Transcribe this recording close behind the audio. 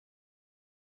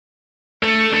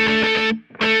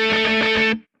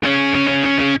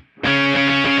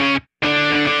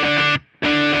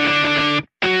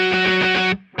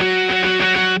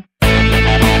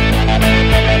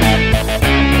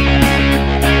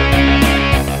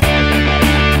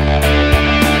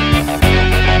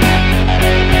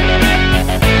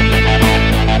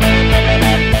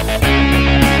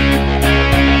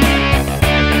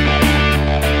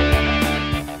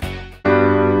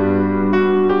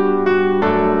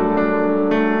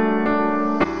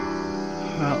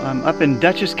I'm up in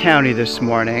Dutchess County this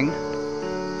morning.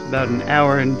 It's about an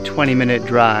hour and 20-minute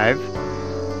drive.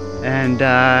 And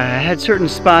I had certain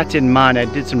spots in mind. I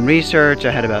did some research.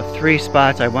 I had about 3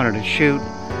 spots I wanted to shoot.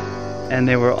 And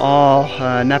they were all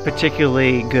not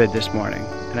particularly good this morning.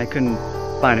 And I couldn't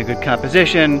find a good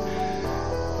composition.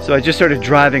 So I just started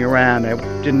driving around. I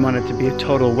didn't want it to be a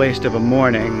total waste of a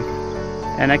morning.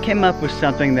 And I came up with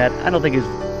something that I don't think is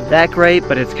that great,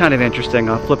 but it's kind of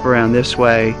interesting. I'll flip around this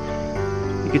way.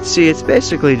 You can see it's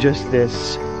basically just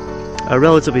this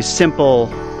relatively simple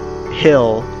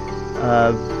hill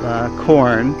of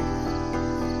corn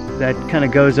that kind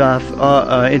of goes off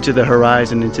into the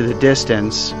horizon, into the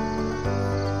distance.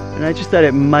 And I just thought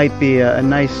it might be a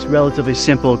nice, relatively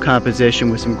simple composition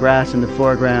with some grass in the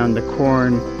foreground, the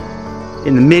corn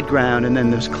in the midground, and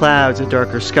then those clouds, a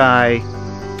darker sky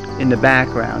in the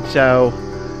background. So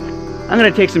I'm going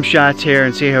to take some shots here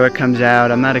and see how it comes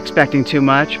out. I'm not expecting too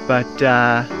much, but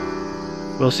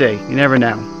we'll see. You never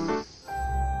know.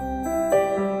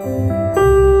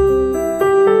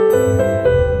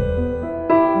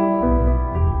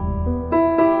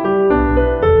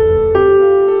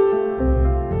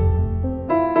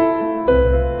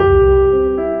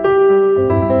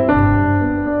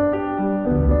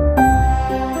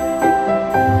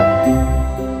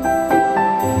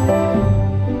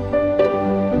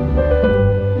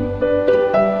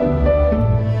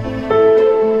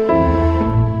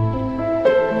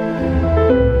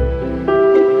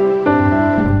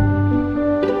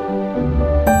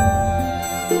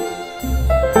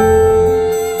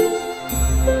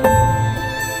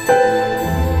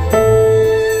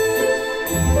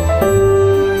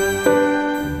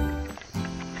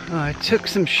 I took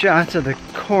some shots of the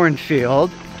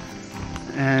cornfield,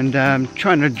 and I'm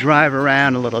trying to drive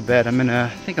around a little bit. I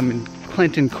think I'm in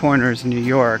Clinton Corners, New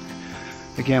York,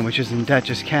 again, which is in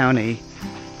Dutchess County,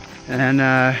 and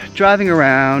driving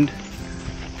around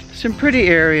some pretty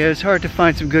areas. Hard to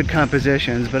find some good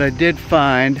compositions, but I did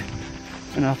find,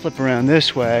 and I'll flip around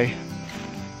this way,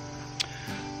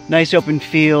 nice open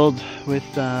field with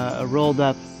a rolled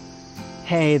up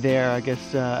hay there, I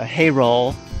guess a hay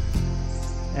roll,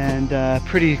 and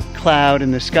pretty cloud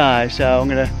in the sky. So I'm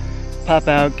gonna pop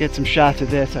out, get some shots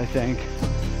of this. I think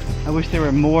I wish there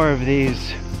were more of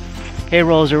these hay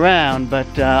rolls around, but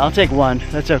I'll take one.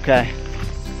 That's okay.